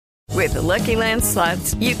With the Lucky Land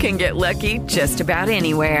Slots, you can get lucky just about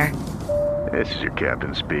anywhere. This is your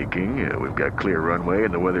captain speaking. We've got clear runway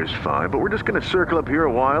and the weather's fine, but we're just going to circle up here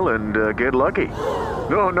a while and get lucky.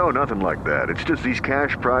 No, nothing like that. It's just these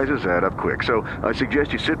cash prizes add up quick. So I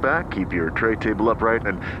suggest you sit back, keep your tray table upright,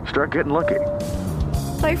 and start getting lucky.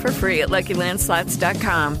 Play for free at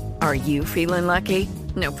LuckyLandSlots.com. Are you feeling lucky?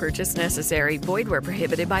 No purchase necessary. Void where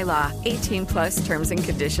prohibited by law. 18 plus terms and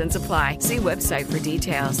conditions apply. See website for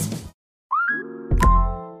details.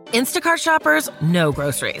 Instacart shoppers know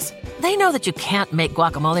groceries. They know that you can't make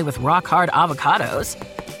guacamole with rock-hard avocados.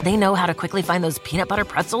 They know how to quickly find those peanut butter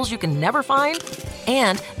pretzels you can never find.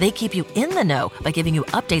 And they keep you in the know by giving you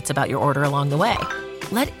updates about your order along the way.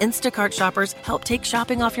 Let Instacart shoppers help take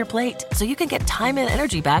shopping off your plate so you can get time and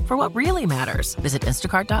energy back for what really matters. Visit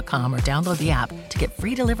instacart.com or download the app to get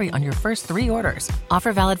free delivery on your first 3 orders.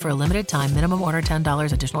 Offer valid for a limited time. Minimum order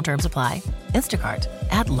 $10. Additional terms apply. Instacart.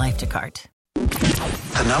 Add life to cart.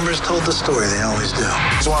 The numbers told the story. They always do.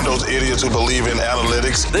 It's one of those idiots who believe in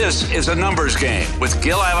analytics. This is a numbers game with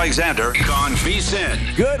Gil Alexander on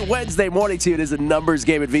VSiN. Good Wednesday morning to you. It is a numbers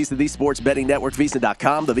game at VSiN, the sports betting network,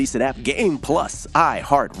 VSiN.com, the VSiN app, Game Plus,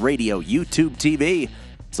 iHeartRadio, YouTube TV.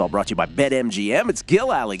 It's all brought to you by BetMGM. It's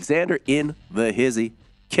Gil Alexander in the hizzy.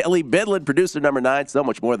 Kelly Bidlin, producer number 9. So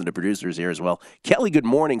much more than the producers here as well. Kelly, good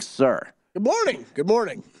morning, sir. Good morning. Good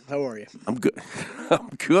morning. How are you? I'm good. I'm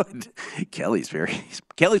good. Kelly's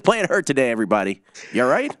playing hurt today, everybody. You all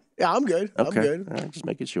right? Yeah, I'm good. Okay. I'm good. All right, just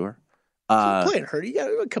making sure. Playing hurt. You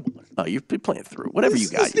got come on. Oh, you're playing through. Whatever you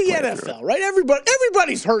got. It's the NFL, right?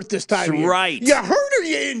 Everybody's hurt this time of year. Right. You hurt or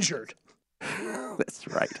you injured. That's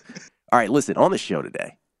right. All right, listen, on the show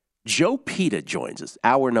today, Joe Pita joins us,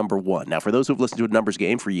 hour number 1. Now, for those who've listened to a numbers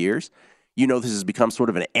game for years, you know this has become sort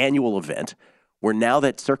of an annual event where now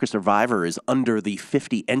that Circa Survivor is under the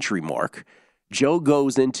 50 entry mark, Joe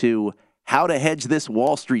goes into how to hedge this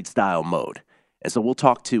Wall Street style mode. And so we'll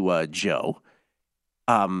talk to Joe,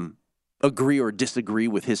 agree or disagree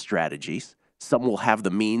with his strategies. Some will have the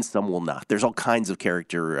means, some will not. There's all kinds of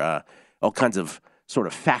all kinds of sort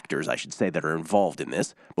of factors, I should say, that are involved in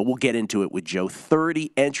this. But we'll get into it with Joe.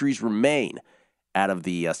 30 entries remain out of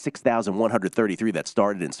the 6,133 that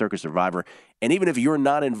started in Circa Survivor. And even if you're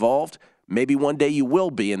not involved, maybe one day you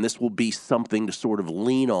will be, and this will be something to sort of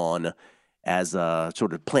lean on as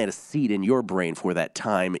sort of plant a seed in your brain for that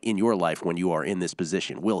time in your life when you are in this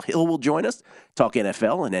position. Will Hill will join us, talk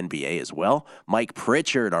NFL and NBA as well. Mike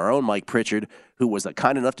Pritchard, our own Mike Pritchard, who was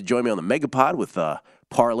kind enough to join me on the Megapod with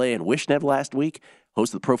Parlay and Wishnev last week,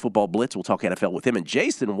 host of the Pro Football Blitz. We'll talk NFL with him. And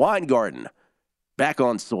Jason Weingarten, back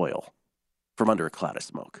on soil from under a cloud of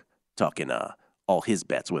smoke, talking all his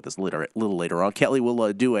bets with us a little later on. Kelly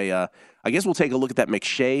will do I guess we'll take a look at that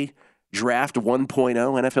McShay Draft 1.0,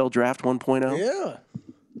 NFL Draft 1.0. Yeah.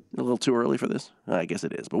 A little too early for this? I guess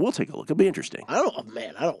it is, but we'll take a look. It'll be interesting. I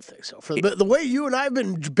don't think so. The way you and I have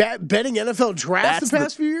been betting NFL drafts the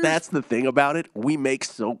past few years. That's the thing about it. We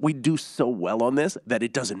do so well on this that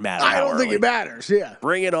it doesn't matter. I don't think it matters. Yeah.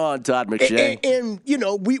 Bring it on, Todd McShay. And you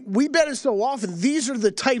know, we bet it so often. These are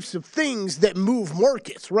the types of things that move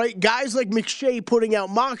markets, right? Guys like McShay putting out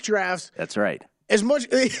mock drafts. That's right. As much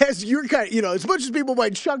as you're as much as people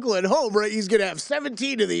might chuckle at home, right? He's going to have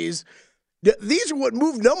 17 of these. These are what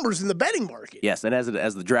move numbers in the betting market. Yes, and as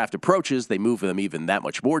the draft approaches, they move them even that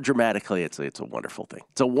much more dramatically. It's a wonderful thing.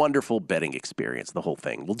 It's a wonderful betting experience, the whole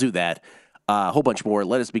thing. We'll do that. A whole bunch more.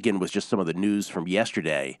 Let us begin with just some of the news from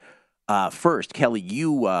yesterday. First, Kelly,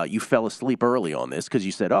 you fell asleep early on this because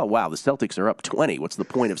you said, "Oh wow, the Celtics are up 20. What's the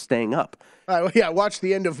point of staying up?" I watched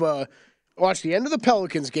the end of the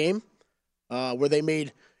Pelicans game. Where they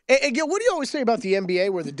made and Gil, what do you always say about the NBA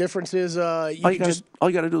where the difference is all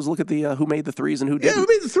you got to do is look at the who made the threes and who didn't. Yeah, who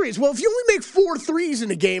made the threes? Well, if you only make 4 threes in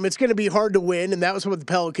a game, it's going to be hard to win, and that was what the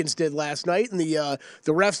Pelicans did last night. And the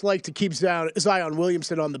refs like to keep Zion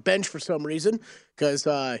Williamson on the bench for some reason because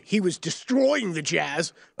he was destroying the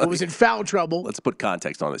Jazz, but was in foul trouble. Let's put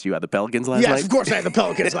context on this. You had the Pelicans last night? Yes, of course I had the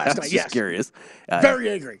Pelicans last night. Yes, curious. Very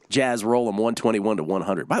angry. Jazz roll them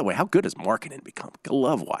 121-100. By the way, how good has Markkanen become? I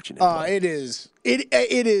love watching it. It is. It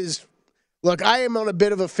is. Look, I am on a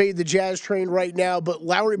bit of a fade the Jazz train right now, but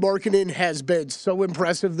Lauri Markkanen has been so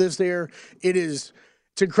impressive this year. It's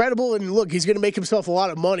incredible, and look, he's going to make himself a lot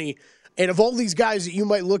of money. And of all these guys that you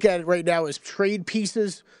might look at it right now as trade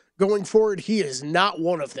pieces going forward, he is not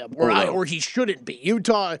one of them, or he shouldn't be.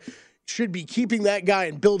 Utah should be keeping that guy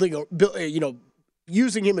and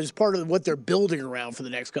using him as part of what they're building around for the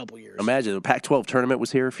next couple of years. Imagine the Pac-12 tournament was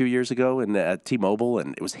here a few years ago at T-Mobile,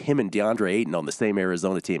 and it was him and DeAndre Ayton on the same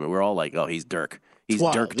Arizona team, and we're all like, oh, he's Dirk. He's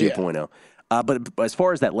Dirk 2.0. But as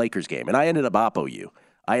far as that Lakers game, and I ended up oppo you.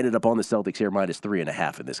 I ended up on the Celtics here minus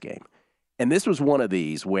 3.5 in this game. And this was one of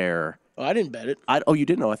these where... Oh, I didn't bet it. You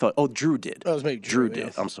didn't know? I thought... Oh, Drew did. Oh, it was maybe Drew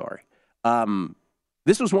did. I'm sorry.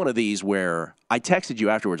 This was one of these where I texted you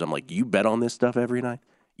afterwards. I'm like, you bet on this stuff every night?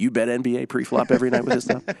 You bet NBA pre-flop every night with this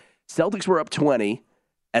stuff? Celtics were up 20,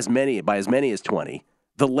 by as many as 20.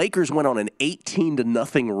 The Lakers went on an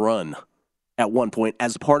 18-0 run at one point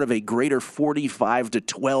as part of a greater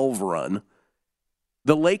 45-12 run.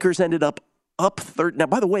 The Lakers ended up 30. Now,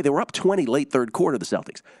 by the way, they were up 20 late third quarter, the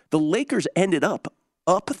Celtics. The Lakers ended up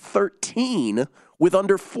 13 with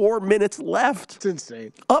under 4 minutes left. It's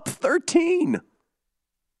insane. Up 13.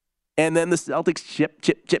 And then the Celtics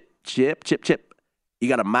chip. You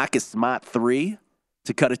got a Marcus Smart 3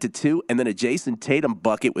 to cut it to 2, and then a Jason Tatum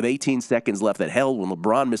bucket with 18 seconds left that held when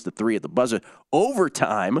LeBron missed a 3 at the buzzer.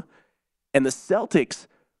 Overtime, and the Celtics,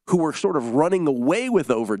 who were sort of running away with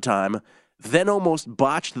overtime, then almost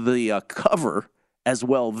botched the cover as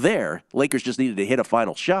well there. Lakers just needed to hit a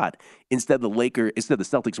final shot. Instead, the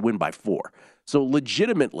Celtics win by 4. So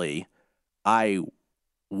legitimately, I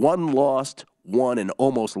won, and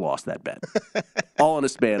almost lost that bet. All in a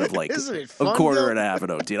span of like Isn't it fun, a quarter though? and a half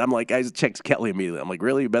an OT. And I'm like, I checked Kelly immediately. I'm like,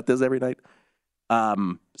 really? You bet this every night?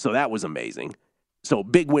 So that was amazing. So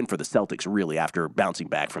big win for the Celtics, really, after bouncing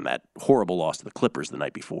back from that horrible loss to the Clippers the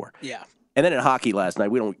night before. Yeah. And then in hockey last night,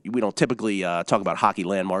 we don't typically talk about hockey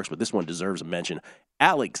landmarks, but this one deserves a mention.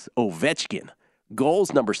 Alex Ovechkin,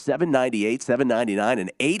 goals number 798, 799,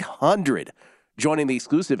 and 800. Joining the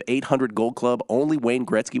exclusive 800 Gold Club, only Wayne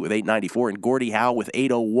Gretzky with 894 and Gordie Howe with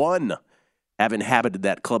 801 have inhabited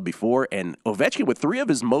that club before. And Ovechkin with 3 of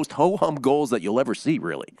his most ho-hum goals that you'll ever see,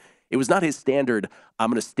 really. It was not his standard, I'm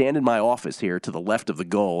going to stand in my office here to the left of the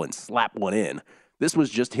goal and slap one in. This was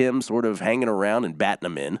just him sort of hanging around and batting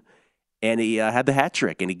them in. And he had the hat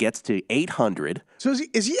trick, and he gets to 800. So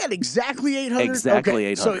is he at exactly 800? Exactly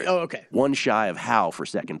 800. So, okay. One shy of Howe for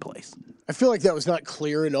second place. I feel like that was not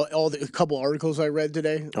clear in all the couple articles I read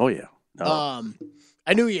today. Oh, yeah. No.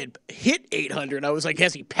 I knew he had hit 800. I was like,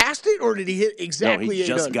 has he passed it, or did he hit exactly 800? No, he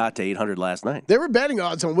just got to 800 last night. There were betting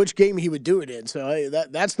odds on which game he would do it in, so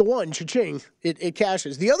that's the one. Cha-ching. It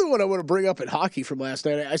cashes. The other one I want to bring up at hockey from last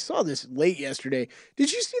night, I saw this late yesterday.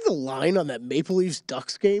 Did you see the line on that Maple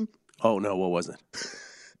Leafs-Ducks game? Oh, no, what was it?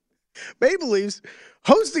 Maple Leafs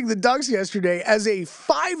hosting the Ducks yesterday as a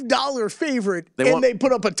 $5 favorite, they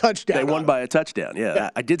put up a touchdown. They won by a touchdown, yeah.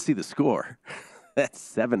 I did see the score. That's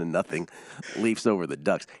 7-0 Leafs over the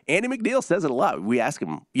Ducks. Andy McNeil says it a lot. We ask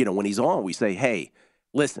him, when he's on, we say, hey,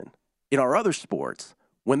 listen, in our other sports,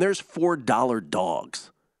 when there's $4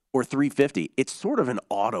 dogs or $3.50, it's sort of an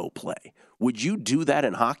auto play. Would you do that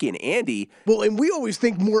in hockey? And Andy... Well, and we always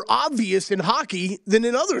think more obvious in hockey than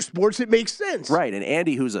in other sports. It makes sense. Right, and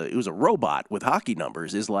Andy, who's a robot with hockey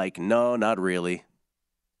numbers, is like, no, not really.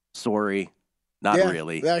 Sorry, not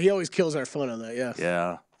really. Yeah, he always kills our fun on that, yeah.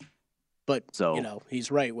 Yeah. But, so, he's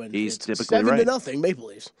right when he's it's typically 7-0 Maple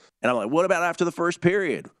Leafs. And I'm like, what about after the first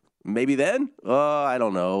period? Maybe then? I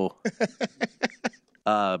don't know.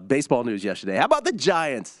 Baseball news yesterday. How about the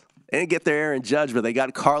Giants? They didn't get their Aaron Judge, but they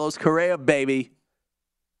got Carlos Correa, baby.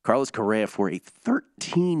 Carlos Correa for a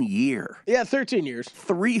 13-year. Yeah, 13 years.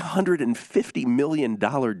 $350 million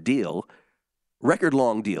deal.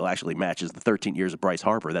 Record-long deal actually matches the 13 years of Bryce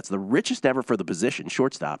Harper. That's the richest ever for the position,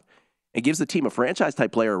 shortstop. It gives the team a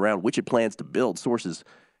franchise-type player around which it plans to build, sources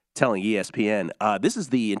telling ESPN. This is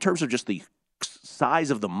in terms of just the size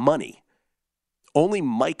of the money, only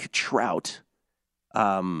Mike Trout,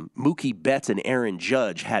 Mookie Betts, and Aaron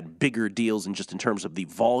Judge had bigger deals in terms of the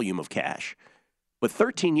volume of cash. But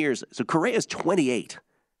 13 years, so Correa's 28.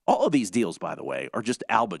 All of these deals, by the way, are just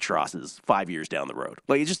albatrosses 5 years down the road.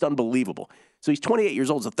 Like, it's just unbelievable. So he's 28 years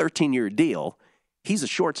old. It's a 13-year deal. He's a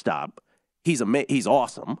shortstop. He's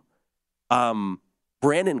awesome.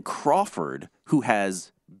 Brandon Crawford, who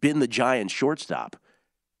has been the Giants shortstop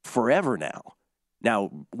forever now.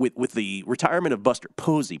 Now, with the retirement of Buster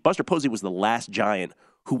Posey was the last Giant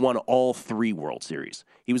who won all 3 World Series.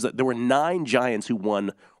 There were 9 Giants who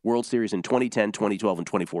won World Series in 2010, 2012, and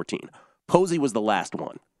 2014. Posey was the last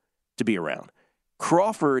one to be around.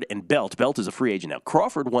 Crawford and Belt is a free agent now.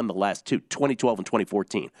 Crawford won the last 2, 2012 and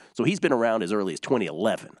 2014. So he's been around as early as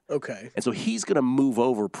 2011. Okay. And so he's going to move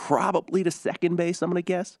over probably to second base, I'm going to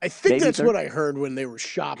guess. I think that's what I heard when they were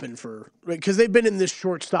shopping for, because they've been in this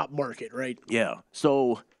shortstop market, right? Yeah.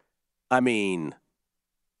 So, then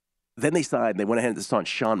they went ahead and signed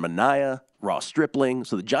Sean Manaea, Ross Stripling.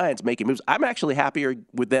 So the Giants making moves. I'm actually happier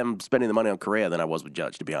with them spending the money on Correa than I was with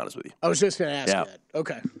Judge, to be honest with you. I was just going to ask that.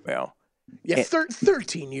 Okay. Yeah. Yeah,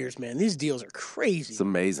 13 years, man. These deals are crazy. It's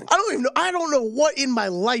amazing. I don't know what in my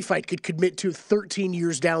life I could commit to 13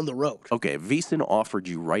 years down the road. Okay, VSiN offered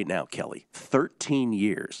you right now, Kelly, 13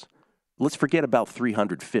 years. Let's forget about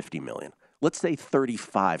 $350 million. Let's say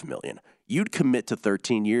 $35 million. You'd commit to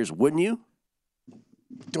 13 years, wouldn't you?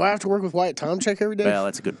 Do I have to work with Wyatt Tomczyk every day? Well,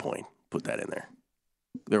 that's a good point. Put that in there.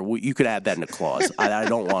 You could add that in a clause. I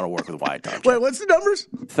don't want to work with Wyatt Tomczyk. Wait, what's the numbers?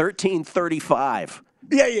 1335.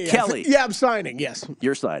 Yeah. Kelly. Yeah, I'm signing, yes.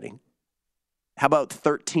 You're signing. How about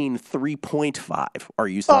 13.3.5? Are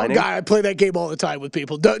you signing? Oh, God, I play that game all the time with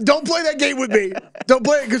people. Don't play that game with me. Don't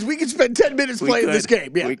play it because we can spend 10 minutes playing this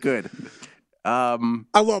game. Yeah. We could. I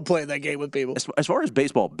love playing that game with people. As far as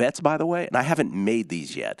baseball bets, by the way, and I haven't made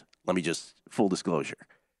these yet. Let me just, full disclosure.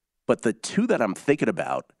 But the two that I'm thinking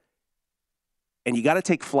about, and you got to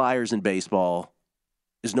take flyers in baseball.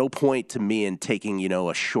 There's no point to me in taking,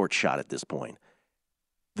 a short shot at this point.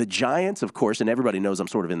 The Giants, of course, and everybody knows I'm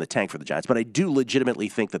sort of in the tank for the Giants, but I do legitimately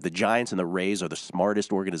think that the Giants and the Rays are the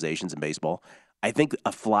smartest organizations in baseball. I think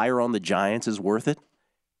a flyer on the Giants is worth it.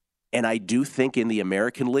 And I do think in the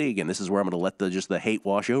American League, and this is where I'm going to let the hate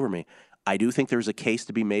wash over me, I do think there's a case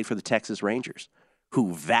to be made for the Texas Rangers,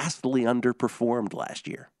 who vastly underperformed last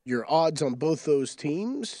year. Your odds on both those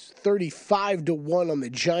teams, 35-1 on the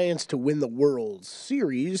Giants to win the World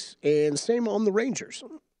Series, and same on the Rangers.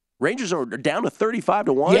 Rangers are down to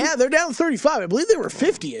 35-1? Yeah, they're down 35. I believe they were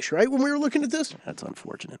 50-ish, right, when we were looking at this? That's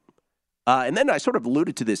unfortunate. And then I sort of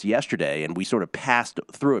alluded to this yesterday, and we sort of passed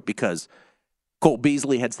through it because Cole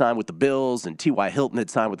Beasley had signed with the Bills and T.Y. Hilton had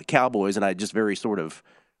signed with the Cowboys, and I just very sort of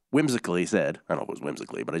whimsically said, I don't know if it was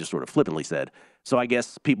whimsically, but I just sort of flippantly said, so I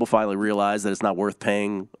guess people finally realize that it's not worth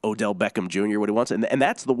paying Odell Beckham Jr. what he wants. And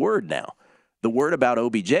that's the word now. The word about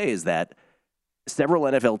OBJ is that several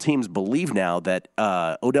NFL teams believe now that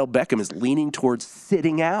Odell Beckham is leaning towards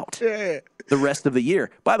sitting out the rest of the year.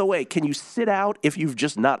 By the way, can you sit out if you've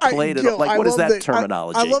just not played it? Like, what is that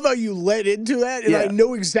terminology? I love how you led into that, and I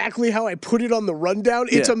know exactly how I put it on the rundown.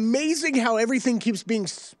 It's amazing how everything keeps being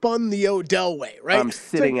spun the Odell way, right? I'm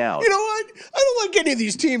sitting out. You know what? I don't like any of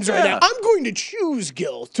these teams right now. I'm going to choose,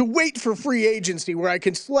 Gil, to wait for free agency where I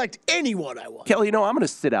can select anyone I want. Kelly, I'm going to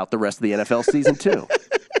sit out the rest of the NFL season, too.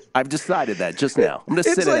 I've decided that just now. I'm going to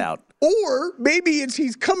sit it out. Or maybe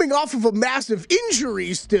he's coming off of a massive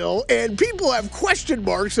injury still, and people have question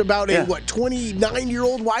marks about a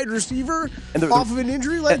 29-year-old wide receiver off of an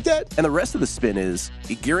injury like that? And the rest of the spin is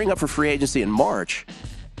gearing up for free agency in March,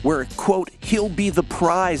 where, quote, he'll be the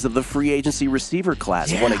prize of the free agency receiver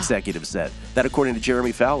class, one executive said. That according to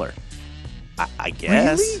Jeremy Fowler. I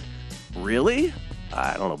guess. Really?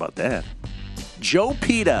 I don't know about that. Joe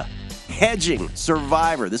Pita. Hedging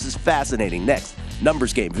survivor. This is fascinating. Next,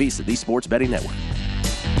 Numbers Game, VSiN, the Sports Betting Network.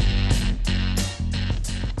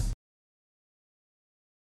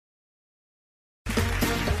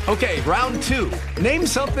 Okay, round two. Name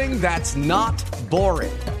something that's not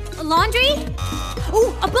boring. A laundry?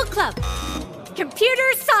 Ooh, a book club.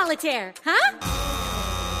 Computer solitaire, huh?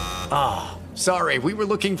 Ah, sorry, we were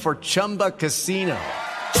looking for Chumba Casino.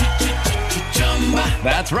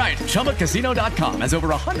 That's right. ChumbaCasino.com has over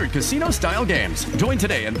 100 casino-style games. Join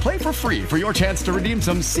today and play for free for your chance to redeem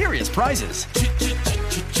some serious prizes.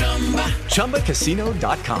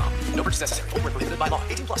 ChumbaCasino.com. No purchase necessary. Void where prohibited by law.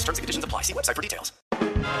 18+ terms and conditions apply. See website for details.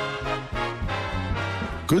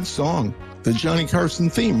 Good song. The Johnny Carson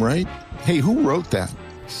theme, right? Hey, who wrote that?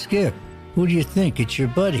 Skip. Who do you think? It's your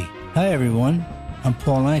buddy. Hi, everyone. I'm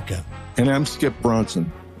Paul Anka. And I'm Skip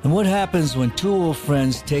Bronson. And what happens when two old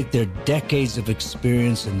friends take their decades of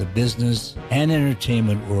experience in the business and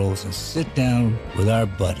entertainment worlds and sit down with our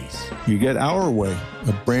buddies? You get Our Way,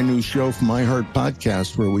 a brand new show from iHeart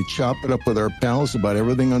Podcast where we chop it up with our pals about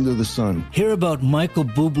everything under the sun. Hear about Michael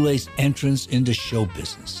Bublé's entrance into show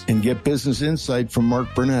business. And get business insight from Mark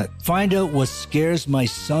Burnett. Find out what scares my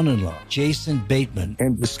son-in-law, Jason Bateman.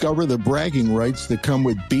 And discover the bragging rights that come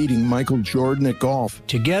with beating Michael Jordan at golf.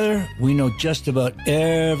 Together, we know just about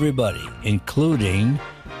everybody, including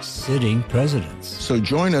sitting presidents. So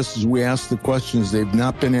join us as we ask the questions they've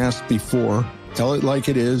not been asked before, tell it like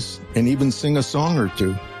it is, and even sing a song or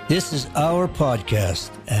two. This is our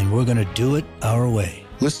podcast, and we're going to do it our way.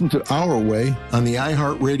 Listen to Our Way on the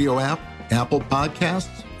iHeartRadio app, Apple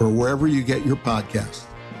Podcasts, or wherever you get your podcasts.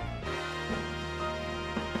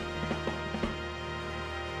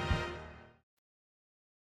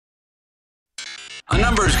 A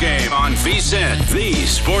numbers game on VSiN, the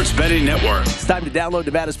sports betting network. It's time to download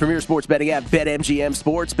Nevada's premier sports betting app, BetMGM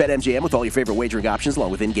Sports. BetMGM with all your favorite wagering options,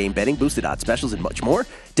 along with in-game betting, boosted odds specials, and much more.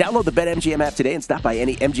 Download the BetMGM app today and stop by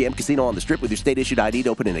any MGM casino on the Strip with your state-issued ID to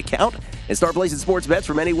open an account and start placing sports bets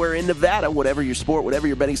from anywhere in Nevada. Whatever your sport, whatever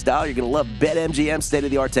your betting style, you're going to love BetMGM's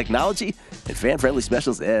state-of-the-art technology and fan-friendly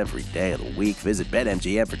specials every day of the week. Visit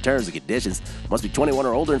BetMGM for terms and conditions. Must be 21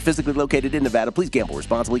 or older and physically located in Nevada. Please gamble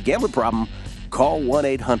responsibly. Gambling problem? Call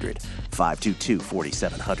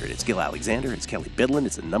 1-800-522-4700. It's Gil Alexander. It's Kelly Bidlin.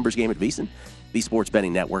 It's a numbers game at VSiN, the Sports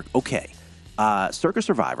Betting Network. Okay. Circa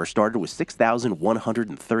Survivor started with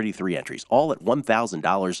 6,133 entries, all at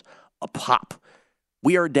 $1,000 a pop.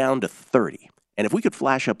 We are down to 30. And if we could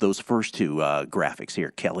flash up those first two graphics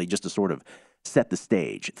here, Kelly, just to sort of set the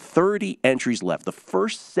stage. 30 entries left. The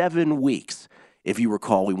first 7 weeks, if you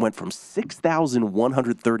recall, we went from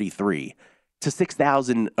 6,133 to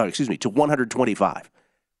 125.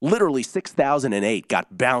 Literally 6,008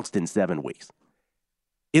 got bounced in 7 weeks.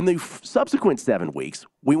 In the subsequent 7 weeks,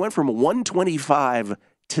 we went from 125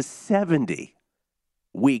 to 70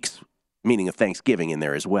 weeks, meaning a Thanksgiving in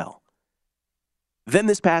there as well. Then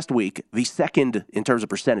this past week, the second, in terms of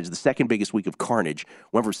percentage, the second biggest week of carnage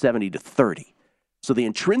went from 70 to 30. So the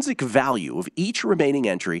intrinsic value of each remaining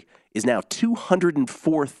entry is now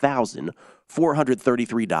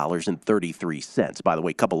 $204,433.33. By the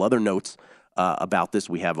way, a couple other notes about this.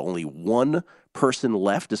 We have only one person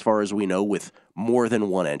left, as far as we know, with more than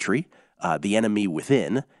one entry. The Enemy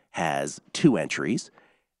Within has 2 entries.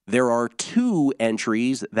 There are 2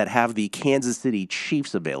 entries that have the Kansas City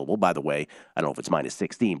Chiefs available. By the way, I don't know if it's minus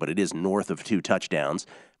 16, but it is north of 2 touchdowns.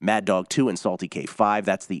 Mad Dog 2 and Salty K 5.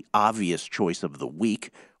 That's the obvious choice of the week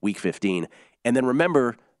 15. And then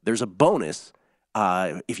remember, there's a bonus.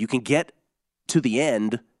 If you can get to the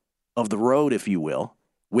end of the road, if you will,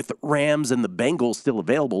 with the Rams and the Bengals still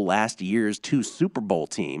available, last year's 2 Super Bowl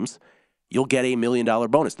teams, you'll get a $1 million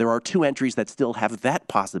bonus. There are 2 entries that still have that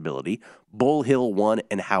possibility. Bull Hill 1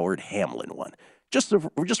 and Howard Hamlin 1. Just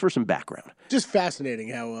for some background. Just fascinating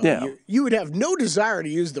how you would have no desire to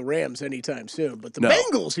use the Rams anytime soon, but the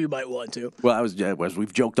Bengals you might want to. Well, as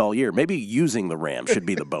we've joked all year, maybe using the Rams should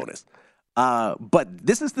be the bonus. But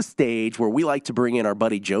this is the stage where we like to bring in our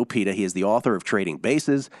buddy Joe Pita. He is the author of Trading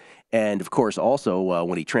Bases. And, of course, also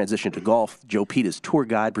when he transitioned to golf, Joe Pita's tour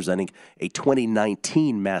guide presenting a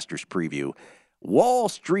 2019 Masters preview. Wall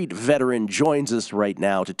Street veteran joins us right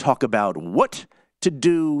now to talk about what to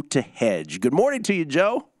do to hedge. Good morning to you,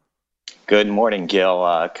 Joe. Good morning,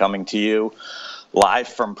 Gil. Coming to you live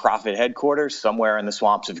from Profit headquarters somewhere in the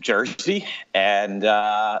swamps of Jersey. And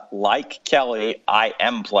like Kelly, I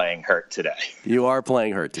am playing hurt today. You are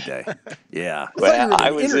playing hurt today. Yeah. Well,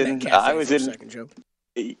 I was in.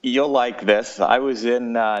 You'll like this. I was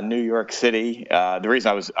in New York City. The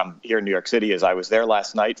reason I'm here in New York City is I was there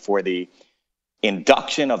last night for the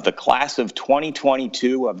induction of the class of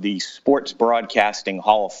 2022 of the Sports Broadcasting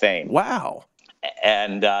Hall of Fame. Wow.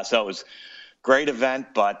 And so it was a great event,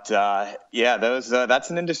 but that's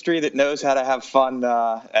an industry that knows how to have fun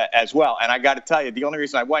as well. And I got to tell you, the only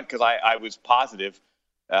reason I went, because I was positive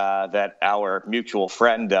that our mutual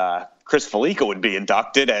friend Chris Felica would be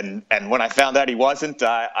inducted, and when I found out he wasn't,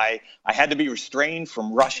 I had to be restrained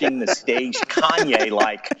from rushing the stage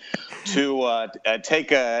Kanye-like to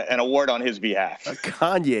take an award on his behalf. A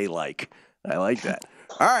Kanye-like. I like that.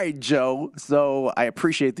 All right, Joe. So I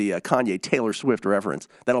appreciate the Kanye Taylor Swift reference.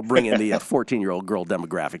 That'll bring in the 14-year-old girl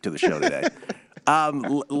demographic to the show today.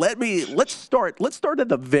 Let's start at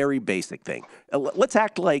the very basic thing. Let's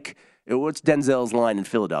act like what's Denzel's line in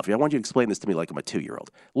Philadelphia. I want you to explain this to me like I'm a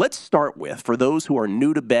 2-year-old. Let's start with, for those who are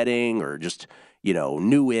new to betting or just,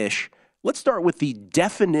 newish, let's start with the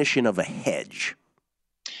definition of a hedge.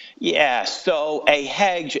 Yeah, so a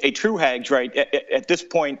hedge, a true hedge, right? At this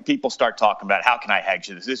point, people start talking about, how can I hedge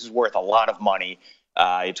this? This is worth a lot of money.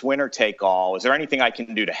 It's winner take all. Is there anything I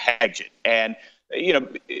can do to hedge it? And,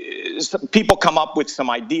 some people come up with some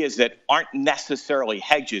ideas that aren't necessarily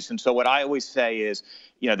hedges. And so what I always say is,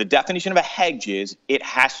 the definition of a hedge is it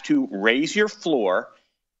has to raise your floor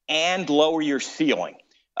and lower your ceiling.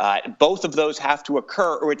 Both of those have to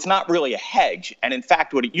occur, or it's not really a hedge. And in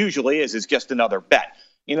fact, what it usually is just another bet.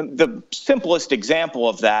 The simplest example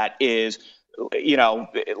of that is,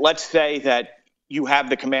 let's say that you have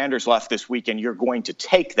the Commanders left this week and you're going to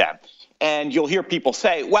take them. And you'll hear people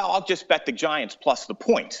say, well, I'll just bet the Giants plus the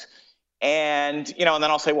points. And, and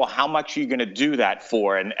then I'll say, well, how much are you going to do that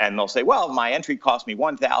for? And they'll say, well, my entry cost me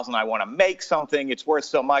 $1,000. I want to make something. It's worth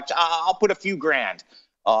so much. I'll put a few grand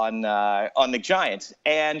on the Giants.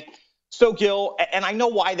 And So, Gil, and I know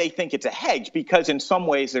why they think it's a hedge, because in some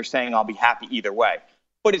ways they're saying I'll be happy either way.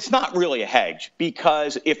 But it's not really a hedge,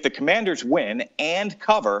 because if the Commanders win and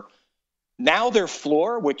cover, now their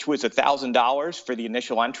floor, which was $1,000 for the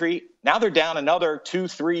initial entry, now they're down another $2,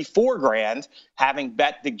 $3, $4,000, having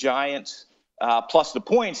bet the Giants plus the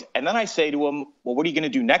points. And then I say to them, well, what are you going to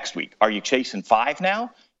do next week? Are you chasing 5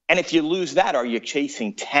 now? And if you lose that, are you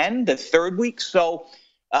chasing 10 the third week? So,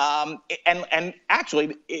 and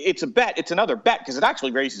actually, it's a bet. It's another bet because it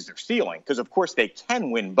actually raises their ceiling, because, of course, they can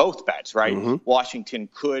win both bets, right? Mm-hmm. Washington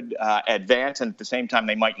could advance, and at the same time,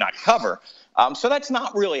 they might not cover. So that's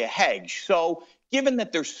not really a hedge. So given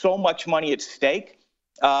that there's so much money at stake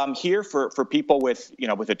here for people with a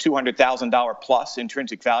 $200,000 plus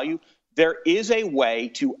intrinsic value, there is a way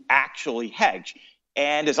to actually hedge.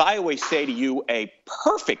 And as I always say to you, a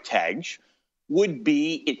perfect hedge would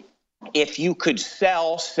be if you could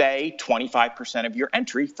sell, say, 25% of your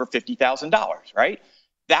entry for $50,000, right?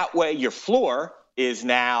 That way your floor is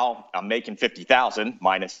now, I'm making $50,000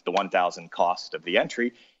 minus the $1,000 cost of the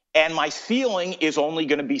entry, and my ceiling is only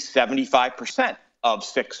going to be 75% of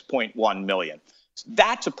 $6.1 million.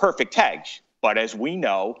 That's a perfect hedge. But as we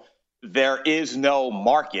know, there is no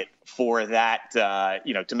market for that,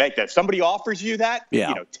 to make that. If somebody offers you that,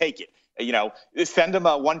 take it. Send them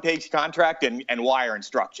a one-page contract and wire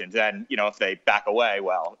instructions. And, if they back away,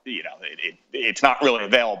 well, it's not really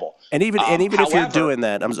available. And even however, if you're doing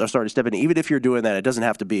that, I'm sorry to step in, even if you're doing that, it doesn't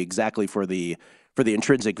have to be exactly for the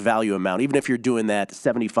intrinsic value amount. Even if you're doing that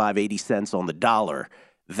 75, 80 cents on the dollar,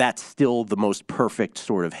 that's still the most perfect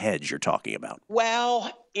sort of hedge you're talking about.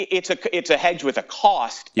 Well, it's a hedge with a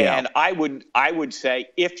cost. Yeah. And I would say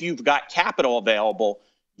if you've got capital available,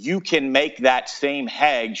 you can make that same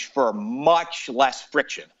hedge for much less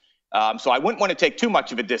friction. So I wouldn't want to take too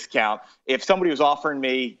much of a discount. If somebody was offering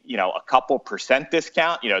me, a couple %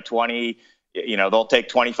 discount, 20, they'll take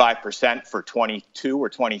 25% for 22 or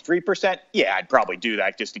 23%. Yeah, I'd probably do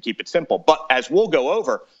that just to keep it simple. But as we'll go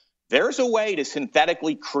over, there's a way to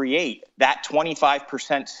synthetically create that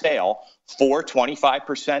 25% sale for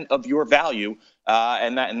 25% of your value.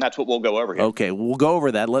 And that's what we'll go over here. Okay, we'll go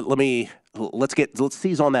over that. Let's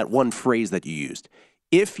seize on that one phrase that you used.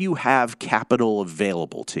 If you have capital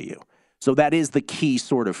available to you. So that is the key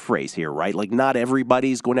sort of phrase here, right? Like not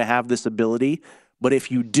everybody's going to have this ability, but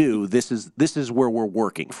if you do, this is where we're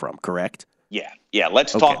working from, correct? Yeah.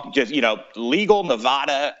 Let's talk just, legal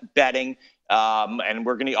Nevada betting. And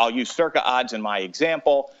I'll use Circa odds in my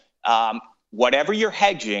example. Whatever you're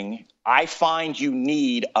hedging, I find you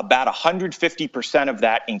need about 150% of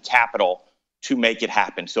that in capital to make it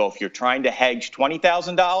happen. So if you're trying to hedge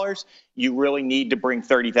 $20,000, you really need to bring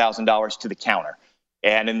 $30,000 to the counter.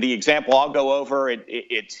 And in the example I'll go over,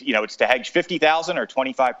 it's to hedge $50,000 or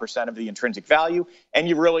 25% of the intrinsic value, and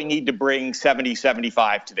you really need to bring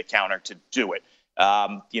 75 to the counter to do it.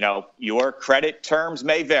 Your credit terms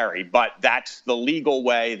may vary, but that's the legal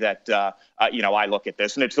way that, I look at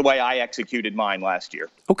this. And it's the way I executed mine last year.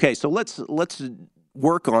 Okay, so let's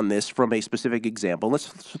work on this from a specific example. Let's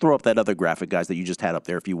throw up that other graphic, guys, that you just had up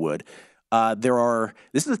there, if you would.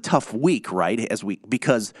 This is a tough week, right?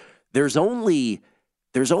 Because there's only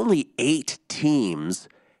 8 teams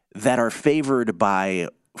that are favored by,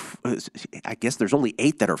 I guess there's only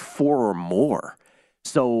 8 that are 4 or more.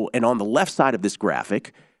 So, and on the left side of this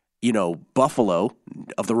graphic, Buffalo,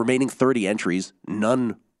 of the remaining 30 entries,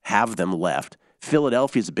 none have them left.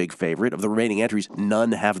 Philadelphia's a big favorite. Of the remaining entries,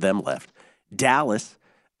 none have them left. Dallas,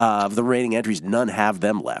 of the remaining entries, none have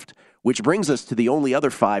them left. Which brings us to the only other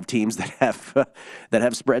 5 teams that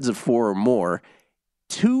have spreads of 4 or more.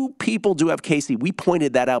 2 people do have KC. We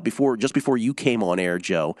pointed that out just before you came on air,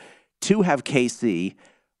 Joe. 2 have KC.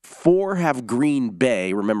 4 have Green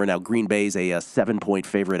Bay. Remember now, Green Bay is a 7-point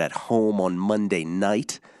favorite at home on Monday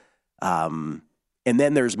night. And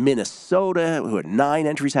then there's Minnesota, who had 9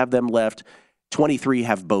 entries have them left. 23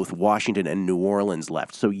 have both Washington and New Orleans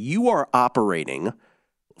left. So you are operating,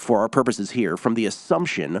 for our purposes here, from the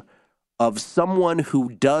assumption of someone who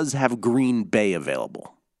does have Green Bay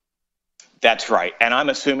available. That's right. And I'm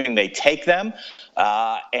assuming they take them.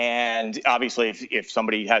 And obviously, if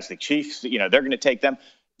somebody has the Chiefs, they're going to take them.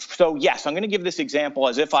 So, yes, I'm going to give this example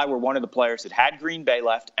as if I were one of the players that had Green Bay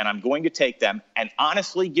left, and I'm going to take them. And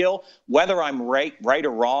honestly, Gil, whether I'm right or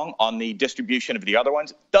wrong on the distribution of the other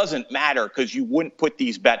ones doesn't matter, because you wouldn't put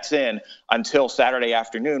these bets in until Saturday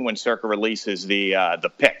afternoon when Circa releases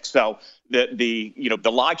the pick. So the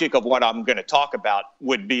logic of what I'm going to talk about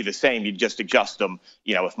would be the same. You just adjust them,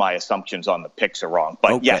 if my assumptions on the picks are wrong.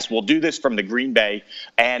 But yes, we'll do this from the Green Bay,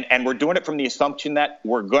 and we're doing it from the assumption that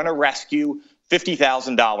we're going to rescue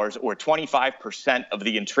 $50,000 or 25% of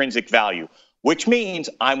the intrinsic value, which means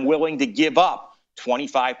I'm willing to give up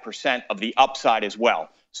 25% of the upside as well.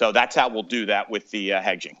 So that's how we'll do that with the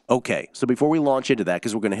hedging. Okay, so before we launch into that,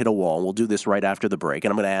 because we're going to hit a wall, we'll do this right after the break,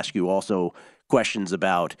 and I'm going to ask you also questions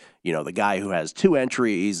about, the guy who has 2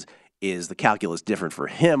 entries. Is the calculus different for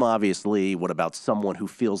him, obviously? What about someone who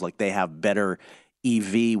feels like they have better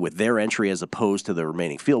EV with their entry as opposed to the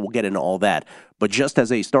remaining field? We'll get into all that. But just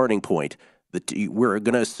as a starting point, we're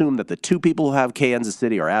going to assume that the 2 people who have Kansas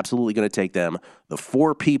City are absolutely going to take them. The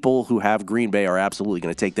 4 people who have Green Bay are absolutely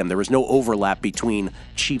going to take them. There is no overlap between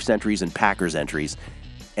Chiefs entries and Packers entries.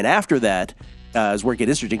 And after that is where it gets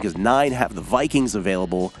interesting because 9 have the Vikings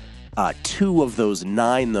available. 2 of those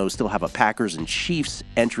 9, though, still have a Packers and Chiefs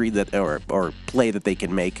entry that or play that they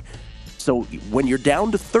can make. So when you're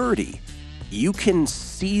down to 30, you can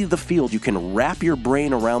see the field. You can wrap your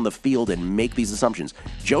brain around the field and make these assumptions.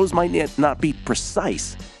 Joe's might not be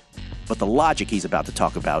precise, but the logic he's about to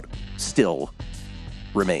talk about still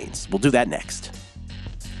remains. We'll do that next.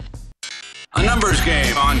 A numbers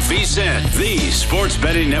game on VSiN, the sports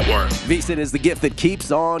betting network. VSiN is the gift that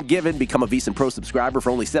keeps on giving. Become a VSiN Pro subscriber for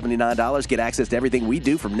only $79. Get access to everything we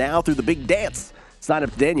do from now through the big dance. Sign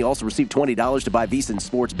up today and you also receive $20 to buy VSiN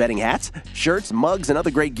sports betting hats, shirts, mugs, and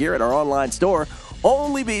other great gear at our online store.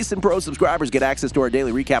 Only VSiN Pro subscribers get access to our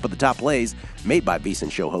daily recap of the top plays made by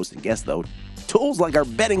VSiN show host and guests, though. Tools like our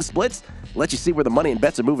betting splits let you see where the money and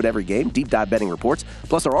bets are moving every game, deep dive betting reports,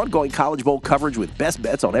 plus our ongoing College Bowl coverage with best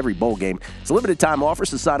bets on every bowl game. It's a limited time offer,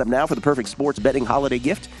 so sign up now for the perfect sports betting holiday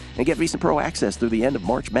gift and get VSiN Pro access through the end of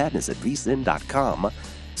March Madness at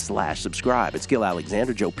vsin.com/subscribe. It's Gil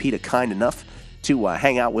Alexander, Joe Pita, kind enough to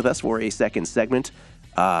hang out with us for a second segment.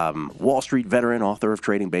 Wall Street veteran, author of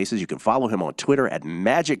Trading Bases. You can follow him on Twitter at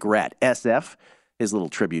MagicRatSF. His little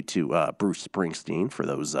tribute to Bruce Springsteen for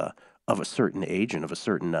those of a certain age and of a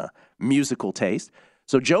certain musical taste.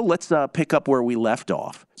 So, Joe, let's pick up where we left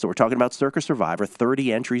off. So we're talking about Circa Survivor,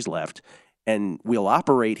 30 entries left, and we'll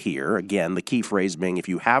operate here. Again, the key phrase being if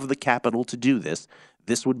you have the capital to do this,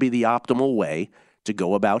 this would be the optimal way to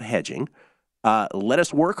go about hedging. Let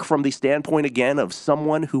us work from the standpoint, again, of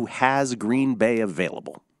someone who has Green Bay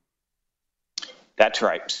available. That's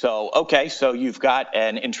right. So you've got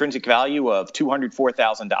an intrinsic value of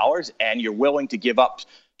 $204,000, and you're willing to give up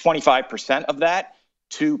 25% of that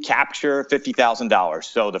to capture $50,000.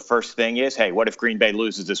 So the first thing is, hey, what if Green Bay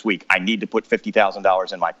loses this week? I need to put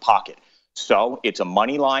 $50,000 in my pocket. So it's a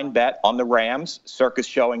money line bet on the Rams. Circa's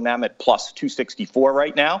showing them at plus 264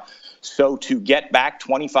 right now. So to get back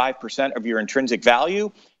 25% of your intrinsic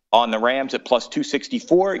value on the Rams at plus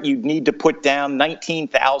 264, you'd need to put down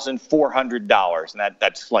 $19,400. And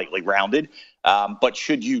that's slightly rounded. But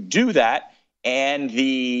should you do that and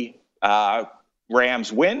the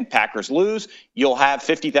Rams win, Packers lose, you'll have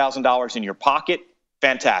 $50,000 in your pocket.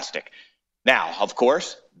 Fantastic. Now, of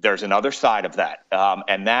course, there's another side of that,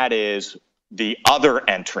 and that is the other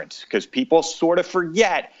entrance, because people sort of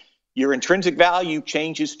forget your intrinsic value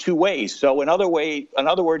changes 2 ways. So in other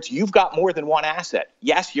words, you've got more than one asset.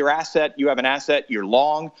 Yes, you have an asset, you're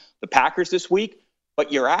long the Packers this week,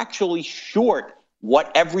 but you're actually short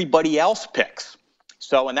what everybody else picks.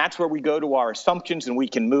 So, and that's where we go to our assumptions, and we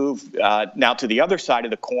can move now to the other side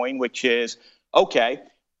of the coin, which is, okay,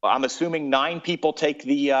 I'm assuming 9 people take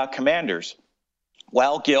the Commanders.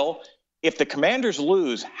 Well, Gil, if the Commanders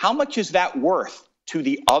lose, how much is that worth to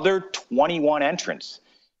the other 21 entrants?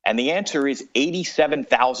 And the answer is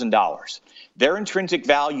 $87,000. Their intrinsic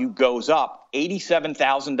value goes up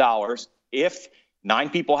 $87,000 if 9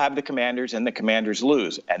 people have the Commanders and the Commanders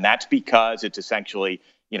lose. And that's because it's essentially,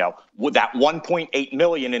 with that $1.8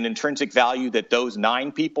 million in intrinsic value that those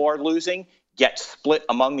 9 people are losing gets split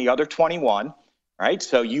among the other 21. Right?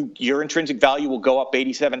 So your intrinsic value will go up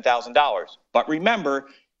 $87,000. But remember,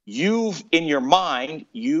 in your mind,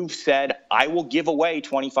 you've said, I will give away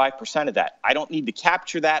 25% of that. I don't need to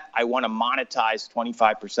capture that. I want to monetize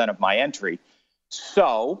 25% of my entry.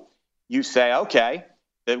 So you say, okay,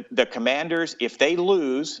 the Commanders, if they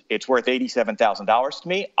lose, it's worth $87,000 to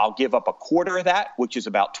me. I'll give up a quarter of that, which is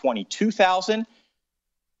about $22,000.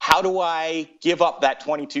 How do I give up that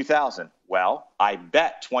 $22,000? Well, I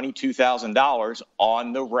bet $22,000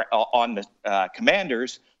 on the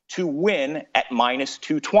Commanders to win at minus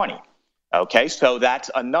 220. Okay, so that's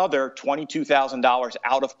another $22,000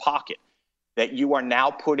 out of pocket that you are now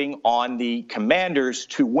putting on the Commanders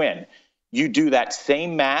to win. You do that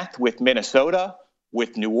same math with Minnesota,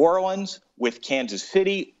 with New Orleans, with Kansas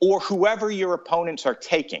City, or whoever your opponents are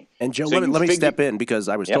taking. And Joe, let me step in because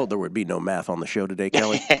I was told there would be no math on the show today,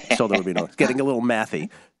 Kelly. So there would be no. It's getting a little mathy.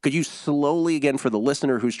 Could you slowly, again, for the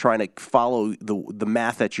listener who's trying to follow the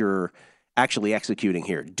math that you're actually executing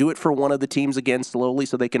here, do it for one of the teams again slowly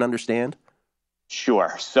so they can understand?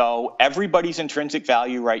 Sure. So everybody's intrinsic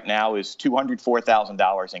value right now is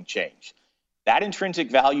 $204,000 and change. That intrinsic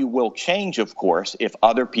value will change, of course, if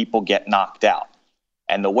other people get knocked out.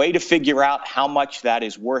 And the way to figure out how much that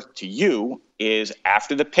is worth to you is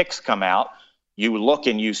after the picks come out, you look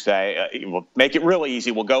and you say, we'll make it really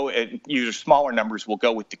easy. We'll go, use smaller numbers, we'll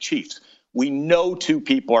go with the Chiefs. We know 2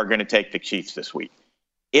 people are going to take the Chiefs this week.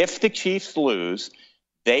 If the Chiefs lose,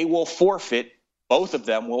 they will forfeit, both of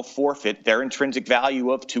them will forfeit their intrinsic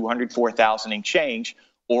value of $204,000 and change,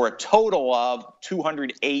 or a total of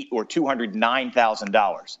 $208,000 or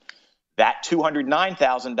 $209,000. That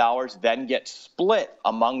 $209,000 then gets split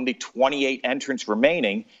among the 28 entrants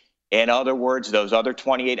remaining. In other words, those other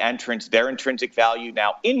 28 entrants, their intrinsic value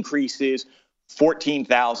now increases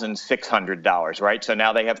 $14,600, right? So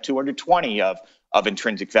now they have $220,000 of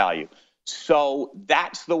intrinsic value. So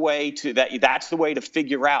that's the way to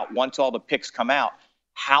figure out, once all the picks come out,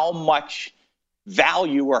 how much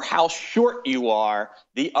value or how short you are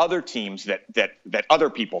the other teams that other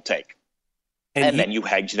people take. And then you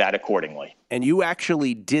hedge that accordingly. And you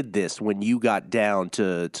actually did this when you got down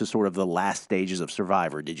to sort of the last stages of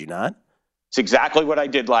Survivor, did you not? It's exactly what I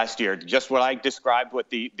did last year. Just what I described what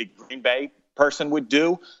the Green Bay person would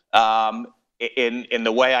do. In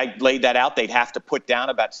the way I laid that out, they'd have to put down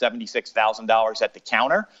about $76,000 at the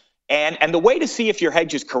counter. And the way to see if your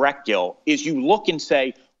hedge is correct, Gil, is you look and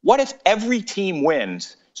say, what if every team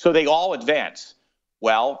wins so they all advance?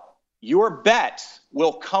 Well, your bets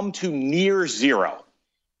will come to near zero.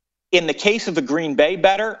 In the case of the Green Bay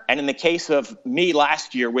bettor, and in the case of me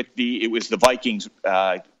last year it was the Vikings,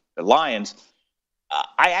 Lions,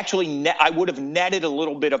 I would have netted a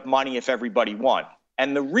little bit of money if everybody won.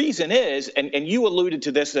 And the reason is, and you alluded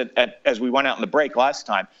to this as we went out in the break last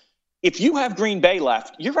time, if you have Green Bay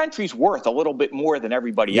left, your entry's worth a little bit more than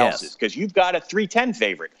everybody else's because you've got a 310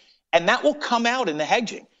 favorite. And that will come out in the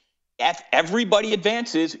hedging. If everybody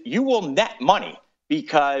advances, you will net money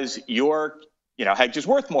because your hedge is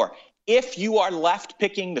worth more. If you are left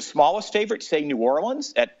picking the smallest favorite, say New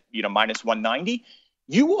Orleans at minus 190,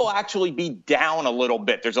 you will actually be down a little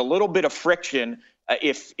bit. There's a little bit of friction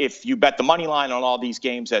if you bet the money line on all these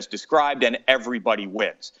games as described and everybody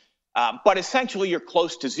wins. But essentially you're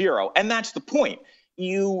close to zero. And that's the point.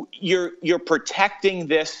 You're protecting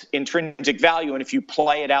this intrinsic value. And if you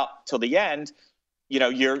play it out till the end,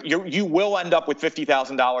 you will end up with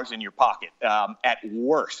 $50,000 in your pocket at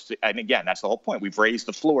worst. And again, that's the whole point. We've raised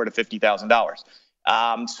the floor to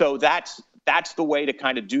 $50,000. So that's the way to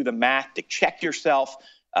kind of do the math, to check yourself,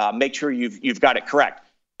 make sure you've got it correct.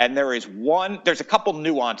 And there's a couple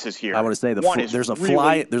nuances here. I want to say there's a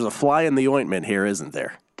fly in the ointment here, isn't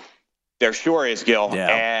there? There sure is, Gil. Yeah.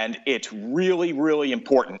 And it's really, really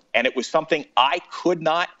important. And it was something I could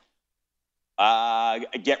not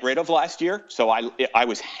get rid of last year. So I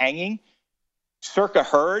was hanging. Circa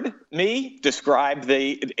heard me describe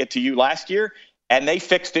it to you last year, and they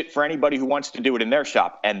fixed it for anybody who wants to do it in their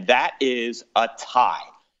shop. And that is a tie.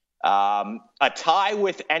 A tie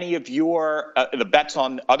with any of your the bets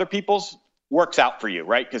on other people's works out for you,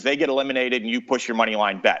 right? Because they get eliminated and you push your money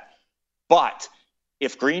line bet. But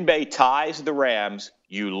if Green Bay ties the Rams,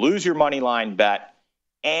 you lose your money line bet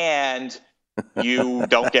and you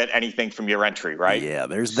don't get anything from your entry, right? Yeah,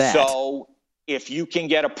 there's that. So if you can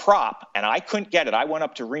get a prop, and I couldn't get it, I went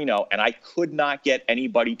up to Reno and I could not get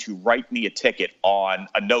anybody to write me a ticket on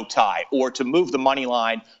a no tie or to move the money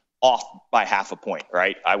line off by half a point,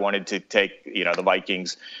 right? I wanted to take, the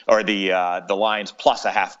Vikings or the Lions plus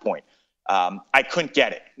a half point. I couldn't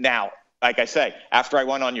get it. Now, like I say, after I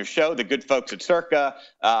went on your show, the good folks at Circa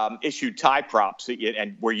issued tie props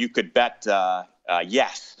and where you could bet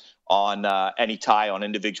yes on any tie on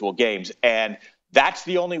individual games. And that's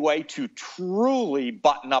the only way to truly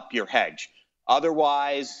button up your hedge.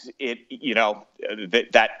 Otherwise,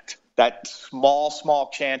 that small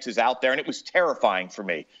chance is out there. And it was terrifying for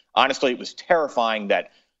me. Honestly, it was terrifying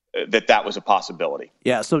that was a possibility.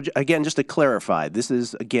 Yeah, so again, just to clarify, this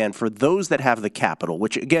is, again, for those that have the capital,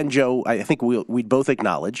 which, again, Joe, I think we'd both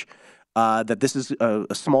acknowledge that this is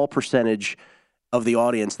a small percentage of the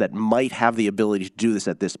audience that might have the ability to do this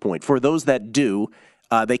at this point. For those that do,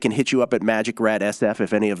 they can hit you up at Magic Rat SF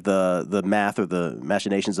if any of the math or the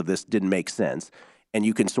machinations of this didn't make sense, and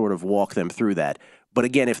you can sort of walk them through that. But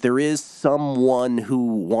again, if there is someone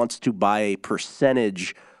who wants to buy a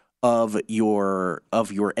percentage of your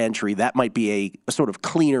entry, that might be a sort of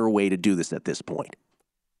cleaner way to do this at this point.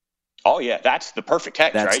 Oh yeah, that's the perfect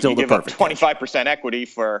hedge, that's right? Still you the give up perfect 25% equity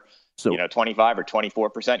for 25 or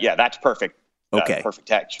 24%. Yeah, that's perfect. Okay. Perfect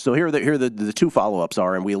hedge. So here are the two follow-ups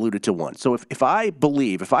are, and we alluded to one. So if I've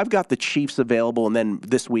got the Chiefs available, and then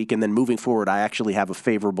this week, and then moving forward, I actually have a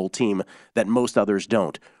favorable team that most others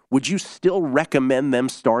don't, would you still recommend them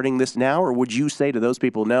starting this now, or would you say to those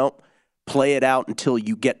people, no, play it out until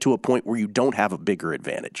you get to a point where you don't have a bigger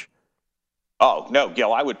advantage? Oh, no,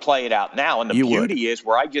 Gil, I would play it out now. And the beauty is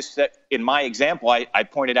where I just said, in my example, I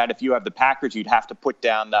pointed out if you have the Packers, you'd have to put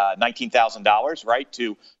down $19,000, right,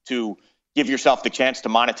 to give yourself the chance to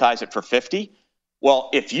monetize it for $50,000. Well,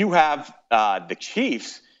 if you have the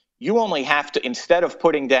Chiefs, you only have to, instead of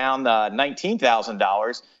putting down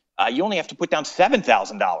 $19,000, you only have to put down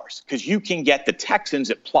 $7,000 because you can get the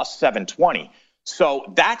Texans at plus 720.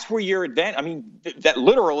 So that's where your advantage. I mean, that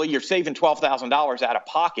literally you're saving $12,000 out of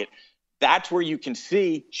pocket. That's where you can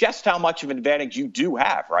see just how much of an advantage you do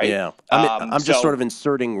have, right? Yeah, I'm just sort of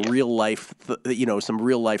inserting real life, some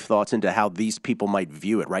real life thoughts into how these people might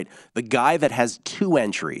view it, right? The guy that has two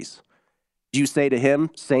entries, do you say to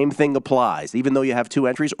him, same thing applies, even though you have two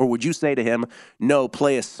entries, or would you say to him, no,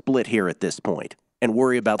 play a split here at this point and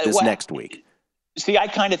worry about this next week? See, I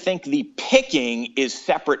kind of think the picking is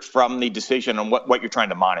separate from the decision on what you're trying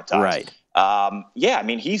to monetize. Right. Yeah, I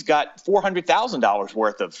mean, he's got $400,000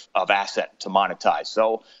 worth of asset to monetize.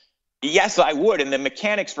 So, yes, I would. And the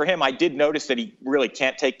mechanics for him, I did notice that he really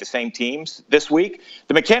can't take the same teams this week.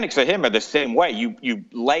 The mechanics for him are the same way. You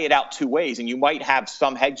lay it out two ways, and you might have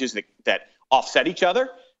some hedges that offset each other.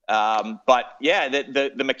 But, yeah,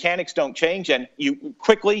 the mechanics don't change. And you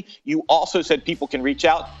also said people can reach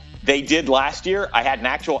out. They did last year. I had an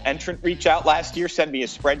actual entrant reach out last year, send me a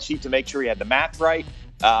spreadsheet to make sure he had the math right.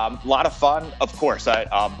 A lot of fun, of course.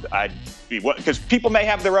 Because people may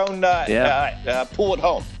have their own pool at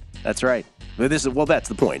home. That's right. That's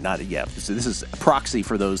the point. This is a proxy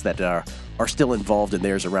for those that are still involved in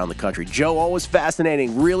theirs around the country. Joe, always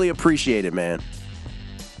fascinating. Really appreciate it, man.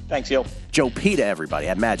 Thanks, Gil. Joe Pita, everybody,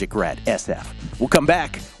 at Magic Rat SF. We'll come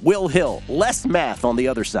back. Will Hill, less math on the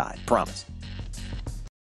other side. Promise.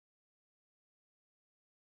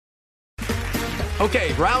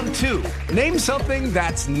 Okay, round two. Name something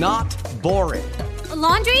that's not boring. A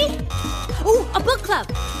laundry? Ooh, a book club.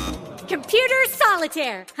 Computer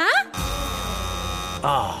solitaire, huh?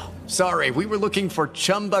 Ah, sorry, we were looking for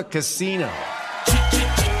Chumba Casino.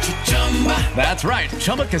 That's right,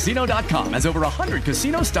 ChumbaCasino.com has over 100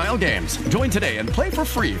 casino-style games. Join today and play for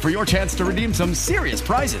free for your chance to redeem some serious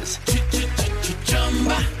prizes.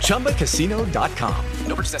 ChumbaCasino.com.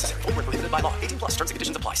 No purchase necessary. Void where prohibited by law. 18+ terms and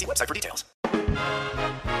conditions apply. See website for details.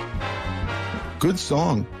 Good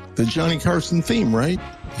song. The Johnny Carson theme, right?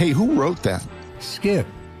 Hey, who wrote that? Skip,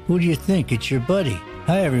 who do you think? It's your buddy.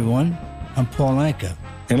 Hi, everyone. I'm Paul Anka.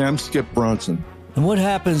 And I'm Skip Bronson. And what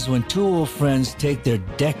happens when two old friends take their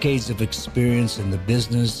decades of experience in the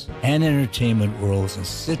business and entertainment worlds and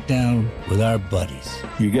sit down with our buddies?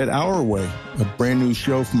 You get Our Way, a brand new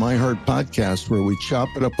show from iHeart Podcast where we chop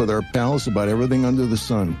it up with our pals about everything under the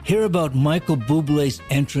sun. Hear about Michael Bublé's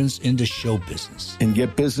entrance into show business. And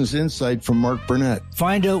get business insight from Mark Burnett.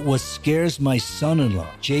 Find out what scares my son-in-law,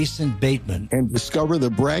 Jason Bateman. And discover the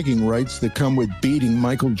bragging rights that come with beating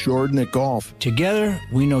Michael Jordan at golf. Together,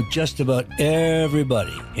 we know just about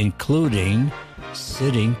everybody, including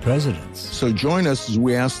sitting presidents. So join us as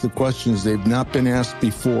we ask the questions they've not been asked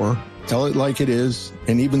before, tell it like it is,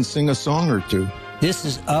 and even sing a song or two. This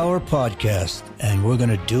is our podcast, and we're going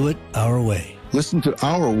to do it our way. Listen to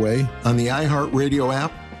Our Way on the iHeartRadio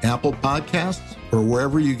app, Apple Podcasts, or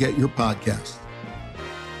wherever you get your podcasts.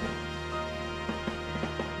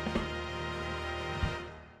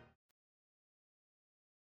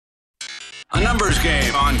 A numbers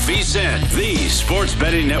game on VSiN, the Sports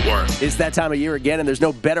Betting Network. It's that time of year again, and there's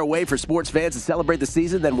no better way for sports fans to celebrate the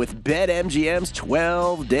season than with BetMGM's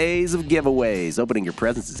 12 days of giveaways. Opening your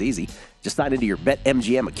presents is easy. Just sign into your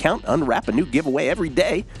BetMGM account, unwrap a new giveaway every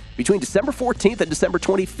day between December 14th and December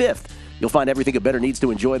 25th. You'll find everything a bettor needs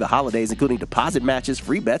to enjoy the holidays, including deposit matches,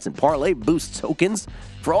 free bets, and parlay boost tokens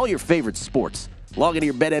for all your favorite sports. Log into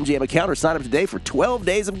your BetMGM account or sign up today for 12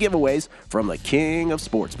 days of giveaways from the king of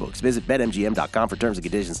sportsbooks. Visit BetMGM.com for terms and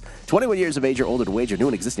conditions. 21 years of age or older to wager. New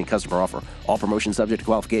and existing customer offer. All promotions subject to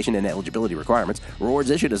qualification and eligibility requirements. Rewards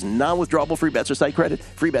issued as non-withdrawable free bets or site credit.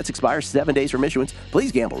 Free bets expire 7 days from issuance.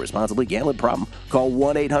 Please gamble responsibly. Gambling problem? Call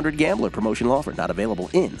 1-800-GAMBLER. Promotional offer not available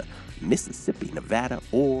in Mississippi, Nevada,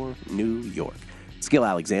 or New York. Skill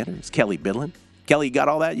Alexander is Kelly Bidlin. Kelly, you got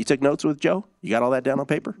all that? You took notes with Joe? You got all that down on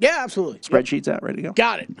paper? Yeah, absolutely. Spreadsheets out, ready to go?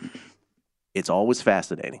 Got it. It's always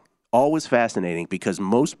fascinating. Always fascinating because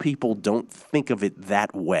most people don't think of it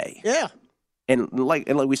that way. Yeah. And like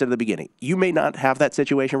we said at the beginning, you may not have that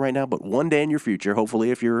situation right now, but one day in your future,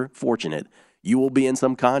 hopefully if you're fortunate, you will be in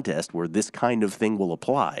some contest where this kind of thing will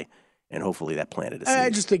apply, and hopefully that planted a seed. I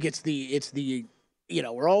just think it's the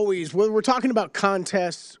we're talking about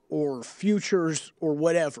contests or futures or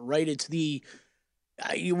whatever, right? It's we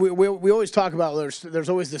always talk about there's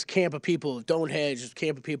always this camp of people that don't hedge, this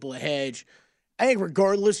camp of people that hedge. I think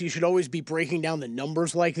regardless, you should always be breaking down the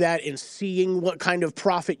numbers like that and seeing what kind of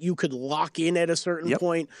profit you could lock in at a certain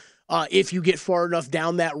point if you get far enough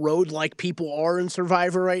down that road like people are in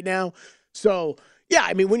Survivor right now. So, yeah,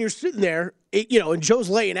 I mean, when you're sitting there, and Joe's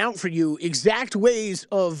laying out for you exact ways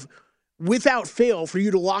of, without fail, for you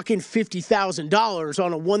to lock in $50,000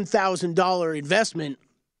 on a $1,000 investment,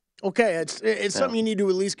 okay, it's something you need to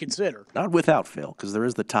at least consider. Not without fail, because there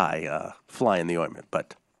is the tie fly in the ointment,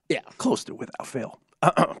 but close to without fail.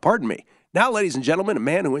 Pardon me. Now, ladies and gentlemen, a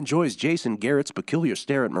man who enjoys Jason Garrett's peculiar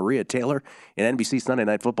stare at Maria Taylor in NBC Sunday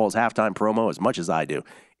Night Football's halftime promo as much as I do.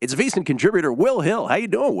 It's VSiN contributor Will Hill. How you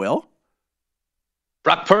doing, Will?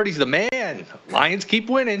 Brock Purdy's the man. Lions keep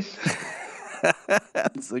winning.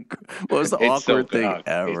 What was the awkward thing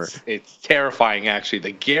ever? It's terrifying, actually.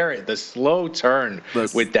 The Garrett, the slow turn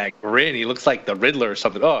with that grin. He looks like the Riddler or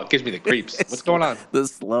something. Oh, it gives me the creeps. What's going on? The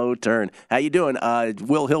slow turn. How you doing?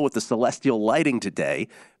 Will Hill with the Celestial Lighting today.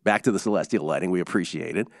 Back to the Celestial Lighting. We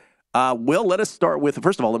appreciate it. Will, let us start with,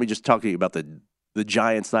 first of all, let me just talk to you about the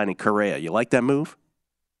Giants signing Correa. You like that move?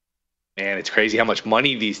 Man, it's crazy how much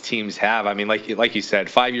money these teams have. I mean, like you said,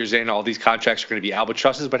 5 years in, all these contracts are going to be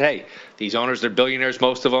albatrosses. But, hey, these owners, they're billionaires,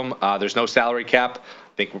 most of them. There's no salary cap.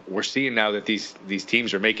 I think we're seeing now that these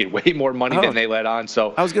teams are making way more money than they let on.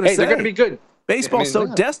 So, I was going to say, they're going to be good. Baseball's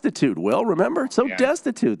destitute, Will. Remember? So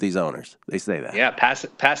destitute, these owners. They say that. Yeah, pass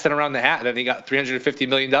it around the hat. And then they got $350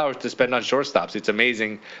 million to spend on shortstops. It's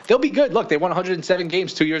amazing. They'll be good. Look, they won 107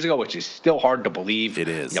 games 2 years ago, which is still hard to believe. It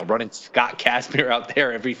is. Running Scott Kazmir out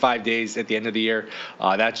there every 5 days at the end of the year.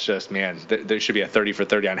 That's just, man, there should be a 30 for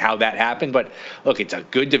 30 on how that happened. But, look, it's a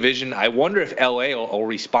good division. I wonder if L.A. will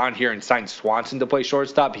respond here and sign Swanson to play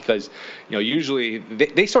shortstop because, usually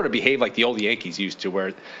they sort of behave like the old Yankees used to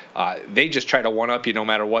where they just try to one-up you no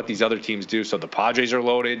matter what these other teams do. So the Padres are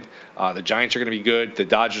loaded. The Giants are going to be good. The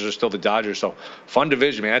Dodgers are still the Dodgers. So fun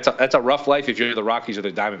division, man. That's a rough life if you're the Rockies or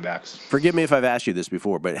the Diamondbacks. Forgive me if I've asked you this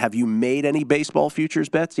before, but have you made any baseball futures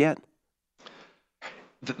bets yet?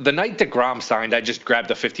 The night DeGrom signed, I just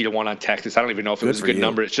grabbed a 50-1 on Texas. I don't even know if it was a good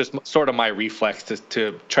number. It's just sort of my reflex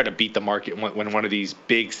to try to beat the market when one of these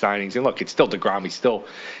big signings. And look, it's still DeGrom. He's still,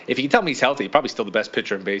 if you can tell me he's healthy, he's probably still the best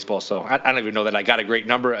pitcher in baseball. So I don't even know that I got a great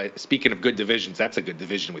number. Speaking of good divisions, that's a good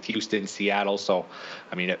division with Houston, Seattle. So,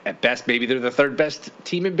 I mean, at best, maybe they're the third best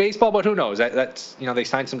team in baseball, but who knows? That's they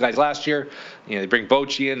signed some guys last year. They bring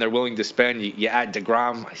Bochy in. They're willing to spend. You add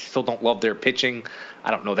DeGrom. I still don't love their pitching. I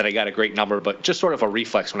don't know that I got a great number, but just sort of a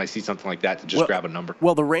reflex when I see something like that to just grab a number.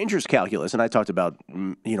 Well, the Rangers calculus, and I talked about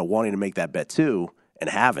wanting to make that bet too, and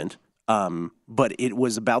haven't. But it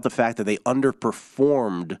was about the fact that they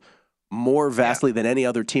underperformed more vastly than any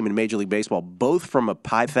other team in Major League Baseball, both from a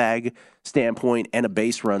Pythag standpoint and a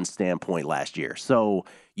base run standpoint last year. So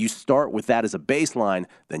you start with that as a baseline,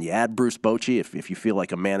 then you add Bruce Bochy if you feel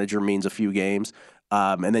like a manager means a few games,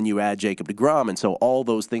 and then you add Jacob deGrom, and so all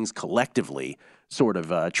those things collectively sort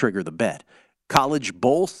of trigger the bet. College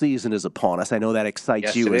bowl season is upon us. I know that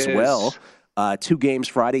excites you as well. 2 games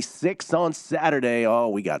Friday, 6 on Saturday. Oh,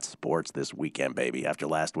 we got sports this weekend, baby, after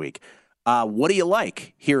last week. What do you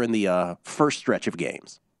like here in the first stretch of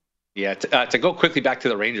games? Yeah, to go quickly back to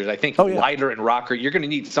the Rangers, I think Leiter and Rocker, you're going to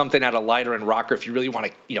need something out of Leiter and Rocker if you really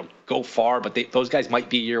want to, go far, but those guys might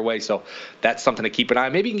be a year away, so that's something to keep an eye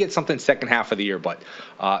on. Maybe you can get something second half of the year, but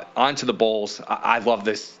on to the Bulls. I love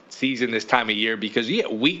this season this time of year because you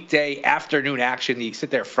get weekday afternoon action. You sit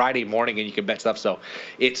there Friday morning and you can bet stuff, so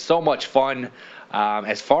it's so much fun.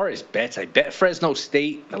 As far as bets, I bet Fresno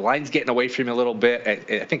State. The line's getting away from me a little bit.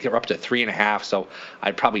 I think they're up to 3.5, so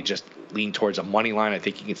I'd probably just lean towards a money line. I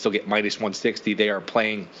think you can still get minus 160. They are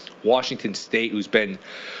playing Washington State, who's been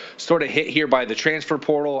sort of hit here by the transfer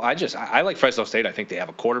portal. I like Fresno State. I think they have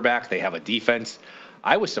a quarterback. They have a defense.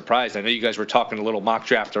 I was surprised. I know you guys were talking a little mock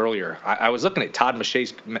draft earlier. I was looking at Todd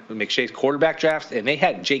McShay's quarterback drafts, and they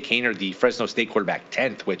had Jake Haener, the Fresno State quarterback,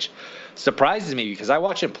 10th, which surprises me because I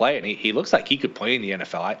watch him play, and he looks like he could play in the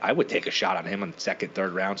NFL. I would take a shot on him in the second,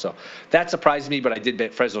 third round. So that surprised me, but I did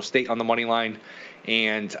bet Fresno State on the money line.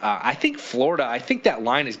 And I think Florida, I think that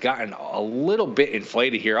line has gotten a little bit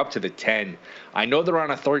inflated here up to the 10. I know they're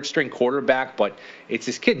on a third-string quarterback, but it's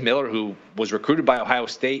this kid Miller who was recruited by Ohio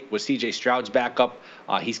State, was C.J. Stroud's backup.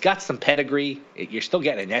 He's got some pedigree. You're still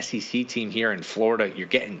getting an SEC team here in Florida. You're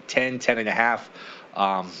getting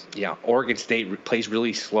 10.5. Oregon State plays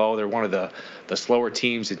really slow. They're one of the slower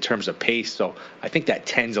teams in terms of pace. So I think that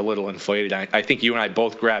 10's a little inflated. I think you and I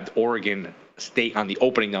both grabbed Oregon State on the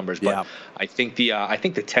opening numbers, but I think the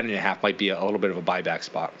 10.5 might be a little bit of a buyback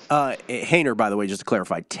spot. Haener, by the way, just to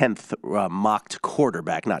clarify, 10th mocked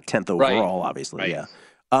quarterback, not 10th overall, obviously. Right.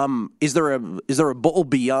 Yeah. Is there a bowl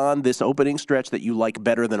beyond this opening stretch that you like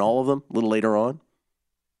better than all of them a little later on?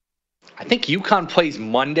 I think UConn plays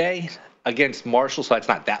Monday against Marshall, so that's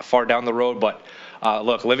not that far down the road. But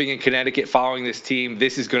look, living in Connecticut, following this team,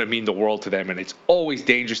 this is going to mean the world to them. And it's always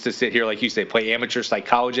dangerous to sit here, like you say, play amateur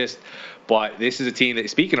psychologist. But this is a team that,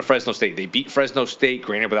 speaking of Fresno State, they beat Fresno State,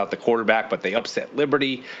 granted without the quarterback, but they upset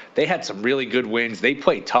Liberty. They had some really good wins. They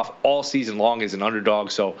played tough all season long as an underdog.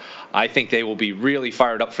 So I think they will be really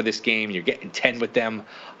fired up for this game. You're getting 10 with them.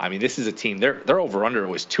 I mean, this is a team, their over-under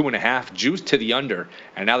was 2.5, juiced to the under,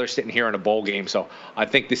 and now they're sitting here in a bowl game. So I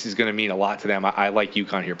think this is going to mean a lot to them. I like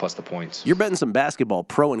UConn here plus the points. You're betting some basketball,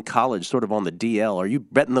 pro and college, sort of on the DL. Are you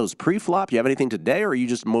betting those pre-flop? You have anything today, or are you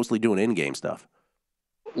just mostly doing in-game stuff?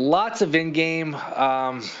 Lots of in-game,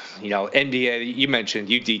 NBA. You mentioned,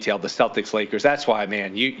 you detailed the Celtics Lakers. That's why,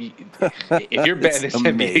 man. If you're betting this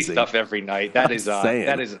NBA stuff every night, that's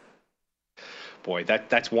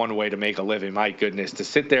one way to make a living. My goodness, to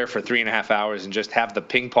sit there for 3.5 hours and just have the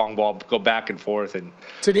ping pong ball go back and forth, and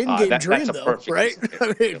it's an in-game dream, though, right?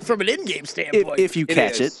 I mean, from an in-game standpoint, if you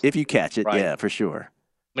catch it, right. Yeah, for sure.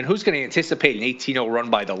 I mean, who's going to anticipate an 18-0 run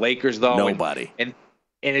by the Lakers, though? Nobody.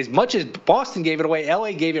 And as much as Boston gave it away,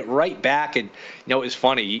 LA gave it right back. And, it's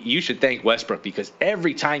funny. You should thank Westbrook, because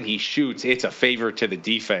every time he shoots, it's a favor to the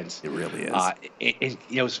defense. It really is.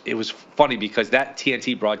 It was funny because that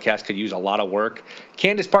TNT broadcast could use a lot of work.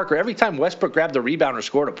 Candace Parker, every time Westbrook grabbed a rebound or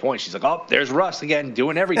scored a point, she's like, oh, there's Russ again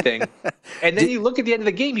doing everything. And then you look at the end of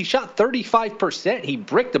the game, he shot 35%. He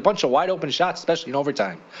bricked a bunch of wide open shots, especially in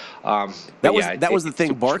overtime. That was the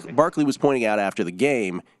thing Barkley was pointing out after the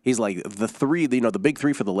game. He's like, the big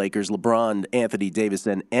three for the Lakers, LeBron, Anthony Davis,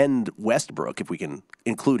 and Westbrook, if we can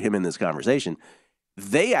include him in this conversation,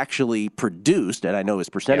 they actually produced, and I know his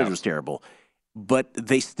percentage was terrible, but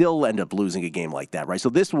they still end up losing a game like that, right? So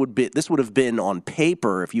this would have been on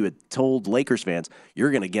paper, if you had told Lakers fans, you're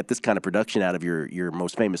going to get this kind of production out of your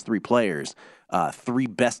most famous three players, three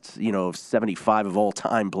best, 75 of all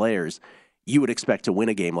time players, you would expect to win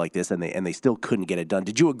a game like this, and they still couldn't get it done.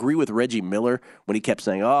 Did you agree with Reggie Miller when he kept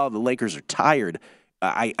saying, oh, the Lakers are tired?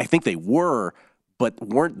 I think they were, but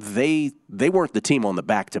they weren't the team on the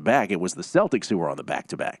back-to-back. It was the Celtics who were on the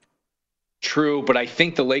back-to-back. True, but I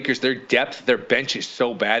think the Lakers, their depth, their bench is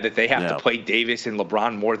so bad that they have to play Davis and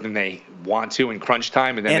LeBron more than they want to in crunch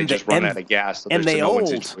time, and then they just run out of gas. So and they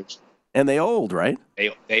old. And they old, right?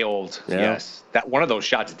 They old, yes. That one of those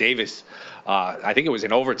shots, Davis, I think it was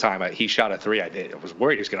in overtime. He shot a three. I was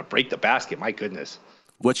worried he was going to break the basket. My goodness.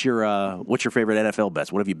 What's your favorite NFL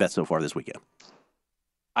bets? What have you bet so far this weekend?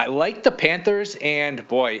 I like the Panthers, and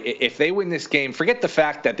boy, if they win this game, forget the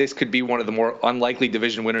fact that this could be one of the more unlikely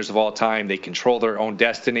division winners of all time. They control their own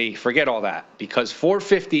destiny. Forget all that, because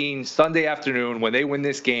 4:15 Sunday afternoon, when they win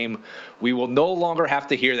this game, we will no longer have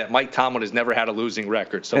to hear that Mike Tomlin has never had a losing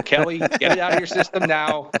record. So Kelly, get it out of your system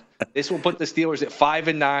now. This will put the Steelers at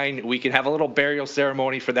 5-9. We can have a little burial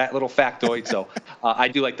ceremony for that little factoid. So I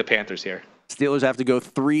do like the Panthers here. Steelers have to go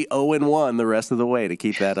 3-0-1 the rest of the way to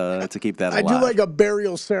keep that alive. I do like a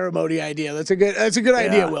burial ceremony idea. That's a good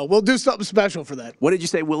idea, Will. We'll do something special for that. What did you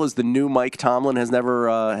say, Will? Is the new Mike Tomlin has never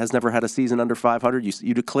had a season under 500?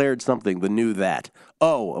 You declared something. The new that.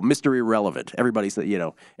 Oh, Mr. Irrelevant. Everybody said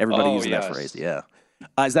everybody using that phrase. Yeah.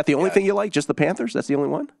 Is that the only thing you like? Just the Panthers? That's the only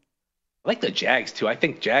one? I like the Jags, too. I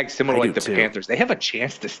think Jags, similar like the Panthers, they have a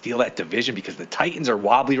chance to steal that division because the Titans are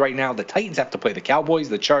wobbly right now. The Titans have to play the Cowboys,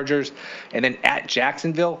 the Chargers, and then at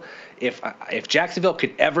Jacksonville. If Jacksonville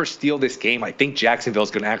could ever steal this game, I think Jacksonville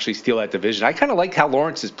is going to actually steal that division. I kind of like how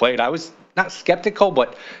Lawrence has played. I was not skeptical,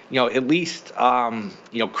 but at least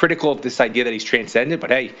critical of this idea that he's transcended.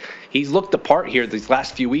 But hey, he's looked the part here these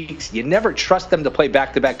last few weeks. You never trust them to play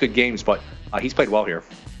back-to-back good games, but he's played well here.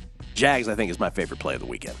 Jags, I think, is my favorite play of the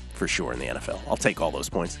weekend, for sure, in the NFL. I'll take all those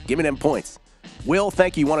points. Give me them points. Will,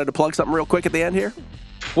 thank you. You wanted to plug something real quick at the end here?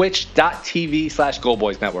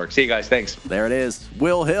 Twitch.tv/GoBoys Network. See you guys. Thanks. There it is.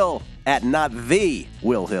 Will Hill at not the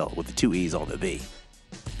Will Hill with the two E's on the V.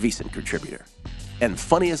 VSiN contributor. and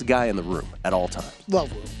funniest guy in the room at all times.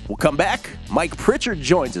 Love Will. We'll come back. Mike Pritchard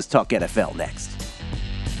joins us, Talk NFL next.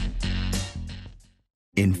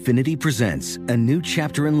 Infiniti presents a new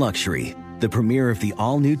chapter in luxury, the premiere of the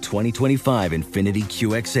all-new 2025 Infiniti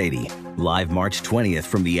QX80, live March 20th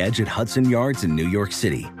from the Edge at Hudson Yards in New York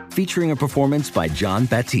City, featuring a performance by John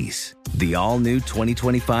Batiste. The all-new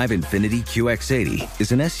 2025 Infiniti QX80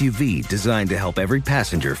 is an SUV designed to help every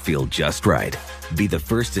passenger feel just right. Be the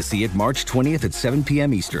first to see it March 20th at 7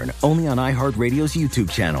 p.m. Eastern, only on iHeartRadio's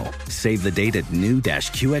YouTube channel. Save the date at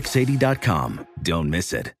new-QX80.com. Don't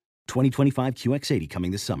miss it. 2025 QX80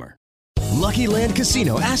 coming this summer. Lucky Land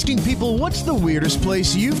Casino, asking people, what's the weirdest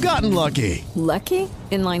place you've gotten lucky? Lucky?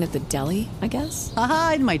 In line at the deli, I guess?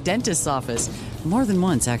 Aha, in my dentist's office. More than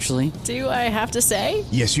once, actually. Do I have to say?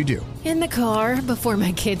 Yes, you do. In the car before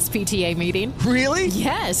my kids' PTA meeting. Really?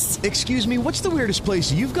 Yes. Excuse me, what's the weirdest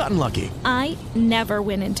place you've gotten lucky? I never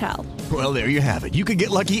win and tell. Well, there you have it. You can get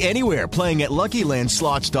lucky anywhere, playing at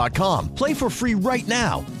LuckyLandSlots.com. Play for free right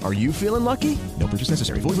now. Are you feeling lucky? No purchase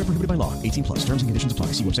necessary. Void where prohibited by law. 18+. Terms and conditions apply.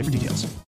 See website for details.